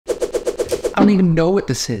don't even know what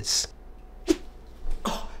this is.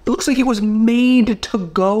 Oh, it looks like it was made to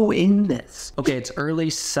go in this. Okay, it's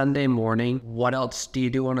early Sunday morning. What else do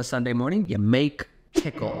you do on a Sunday morning? You make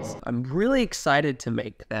pickles. I'm really excited to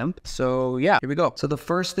make them. So yeah, here we go. So the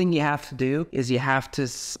first thing you have to do is you have to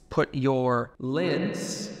put your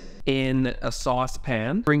lids in a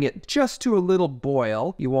saucepan. Bring it just to a little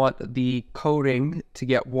boil. You want the coating to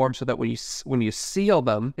get warm so that when you seal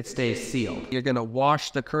them, it stays sealed. You're gonna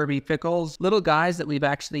wash the Kirby pickles, little guys that we've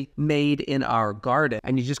actually made in our garden.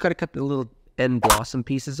 And you just gotta cut the little end blossom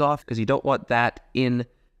pieces off because you don't want that in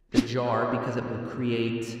the jar because it will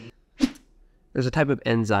create... There's a type of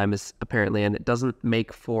enzyme apparently, and it doesn't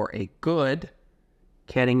make for a good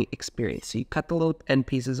canning experience. So you cut the little end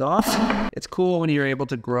pieces off. It's cool when you're able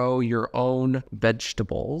to grow your own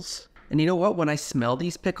vegetables. And you know what? When I smell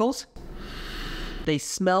these pickles, they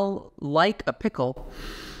smell like a pickle,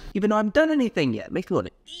 even though I haven't done anything yet. It makes me want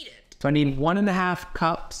to eat it. So I need 1.5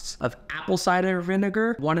 cups of apple cider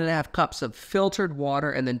vinegar, 1.5 cups of filtered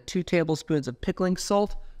water, and then 2 tablespoons of pickling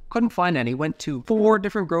salt. Couldn't find any. Went to 4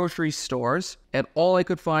 different grocery stores, and all I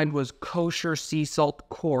could find was kosher sea salt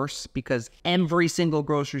coarse because every single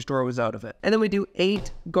grocery store was out of it. And then we do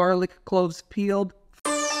 8 garlic cloves peeled,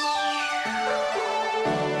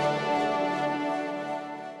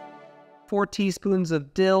 4 teaspoons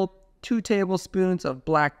of dill, 2 tablespoons of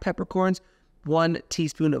black peppercorns, 1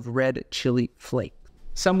 teaspoon of red chili flake.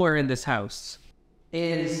 Somewhere in this house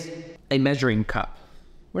is a measuring cup.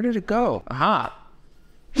 Where did it go? Aha.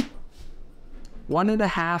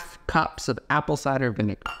 1.5 cups of apple cider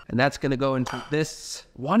vinegar. And that's gonna go into this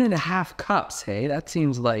 1.5 cups, hey? That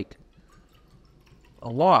seems like a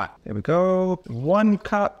lot. There we go. 1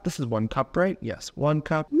 cup. This is 1 cup, right? Yes, 1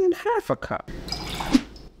 cup. And then half a cup.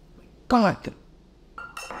 God,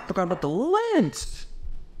 forgot about the lids.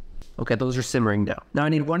 Okay, those are simmering now. Now I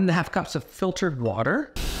need 1.5 cups of filtered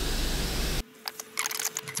water.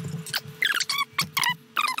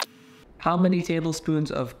 How many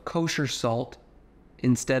tablespoons of kosher salt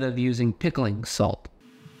instead of using pickling salt?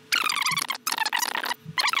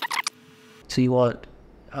 So you want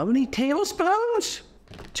how many tablespoons?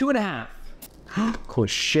 2.5. Oh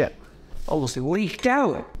shit. Almost leaked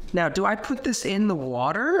out. Now, do I put this in the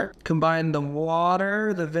water? Combine the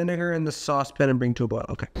water, the vinegar, and the saucepan and bring to a boil.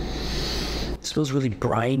 Okay. It smells really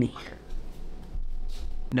briny.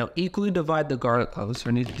 Now, equally divide the garlic cloves. So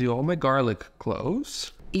I need to do all my garlic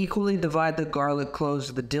cloves. Equally divide the garlic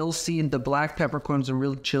cloves, the dill seed, the black peppercorns, and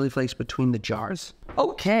real chili flakes between the jars.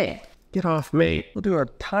 Okay. Get off me. We'll do a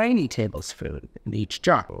tiny tablespoon in each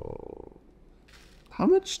jar.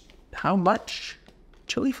 How much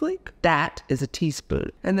chili flake? That is a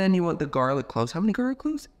teaspoon. And then you want the garlic cloves. How many garlic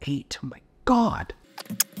cloves? 8. Oh my God.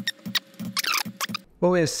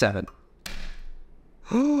 Well, we have 7.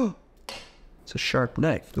 It's a sharp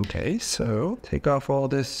knife. Okay, so take off all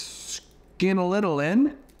this skin a little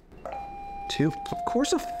in. 2. Of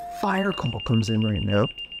course a fire call comes in right now.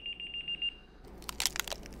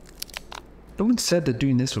 No one said that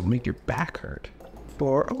doing this would make your back hurt.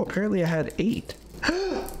 4. Oh, apparently I had 8.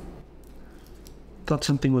 Thought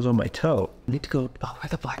something was on my toe. I need to go. Oh, where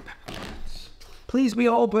the black peppercorns? Please be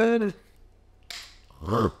open.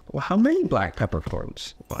 Well, how many black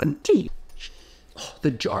peppercorns? 1. Oh,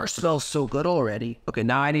 the jar smells so good already. Okay,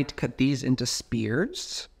 now I need to cut these into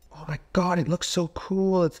spears. Oh my God, it looks so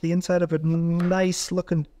cool. It's the inside of a nice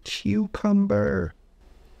looking cucumber.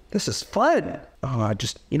 This is fun. Oh,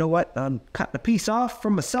 you know what? I'm cutting a piece off for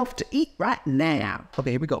myself to eat right now.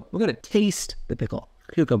 Okay, here we go. We're gonna taste the pickle.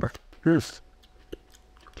 Cucumber.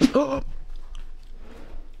 Oh.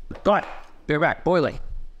 God, bear back, boiling.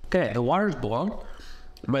 Okay, the water's boiling.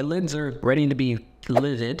 My lids are ready to be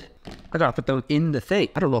lidded. I gotta put them in the thing.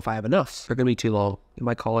 I don't know if I have enough. They're gonna be too long. Am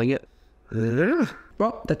I calling it?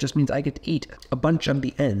 Well, that just means I get to eat a bunch on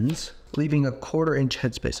the ends, leaving a 1/4 inch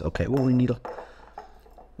headspace. Okay, well, we need a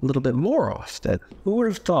little bit more off that. Who would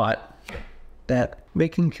have thought that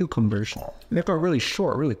making cucumbers, they go really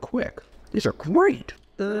short, really quick. These are great.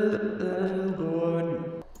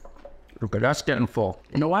 Good. Okay, that's getting full.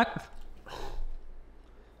 You know what?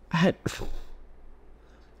 I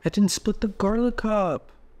didn't split the garlic up.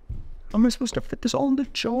 How am I supposed to fit this all in the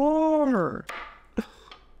jar?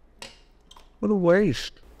 What a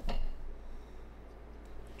waste.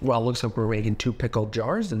 Well, it looks like we're making 2 pickle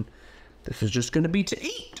jars, and this is just going to be to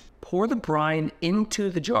eat. Pour the brine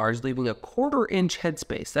into the jars, leaving a 1/4 inch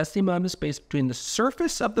headspace. That's the amount of space between the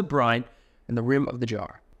surface of the brine and the rim of the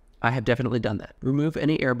jar. I have definitely done that. Remove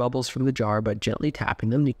any air bubbles from the jar by gently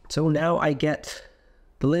tapping them. So now I get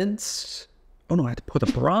the lids. Oh no, I have to pour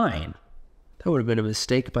the brine. That would have been a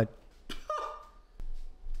mistake, but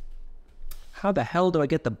How the hell do I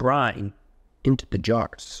get the brine into the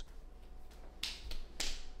jars?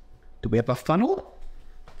 Do we have a funnel?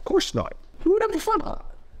 Of course not. Who would have a funnel?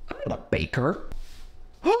 I'm not a baker.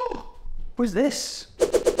 Oh, what's this?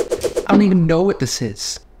 I don't even know what this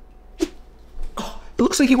is. Oh, it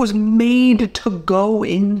looks like it was made to go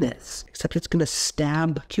in this. Except it's gonna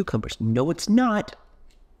stab cucumbers. No, it's not.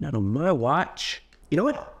 Not on my watch. You know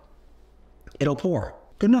what? It'll pour.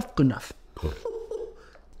 Good enough, good enough.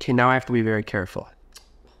 Okay, now I have to be very careful.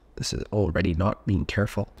 This is already not being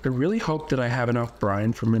careful. I really hope that I have enough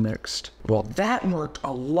brine for my next. Well, that worked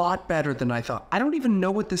a lot better than I thought. I don't even know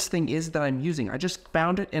what this thing is that I'm using. I just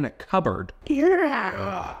found it in a cupboard.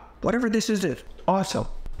 Yeah. Whatever this is awesome.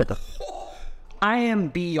 But I am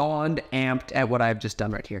beyond amped at what I've just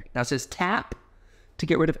done right here. Now it says tap to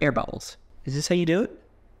get rid of air bubbles. Is this how you do it?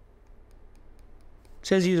 It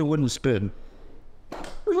says use a wooden spoon.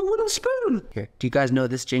 There's a wooden spoon. Here, do you guys know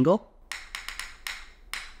this jingle?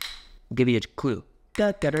 I'll give you a clue.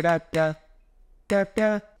 Da, da, da, da, da, da,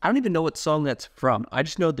 da. I don't even know what song that's from. I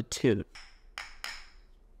just know the tune.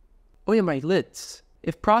 Oh yeah, my lids.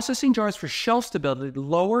 If processing jars for shelf stability,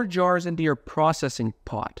 lower jars into your processing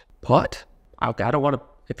pot. Pot? Okay, I don't want to.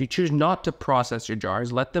 If you choose not to process your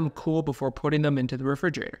jars, let them cool before putting them into the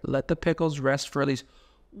refrigerator. Let the pickles rest for at least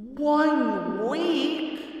 1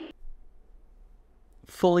 week.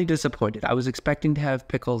 Fully disappointed. I was expecting to have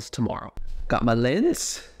pickles tomorrow. Got my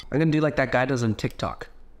lids. I'm gonna do like that guy does on TikTok.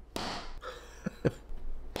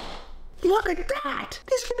 Look at that!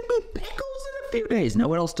 There's gonna be pickles in a few days. Now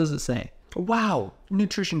what else does it say? Wow,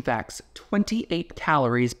 nutrition facts. 28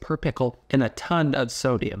 calories per pickle and a ton of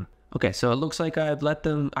sodium. Okay, so it looks like I have to let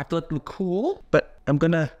them cool, but I'm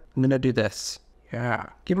gonna do this. Yeah,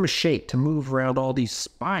 give them a shake to move around all these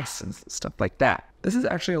spices and stuff like that. This is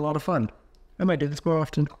actually a lot of fun. I might do this more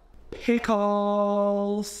often.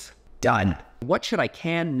 Pickles. Done. What should I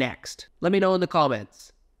can next? Let me know in the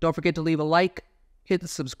comments. Don't forget to leave a like, hit the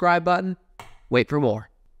subscribe button, wait for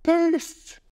more. Peace.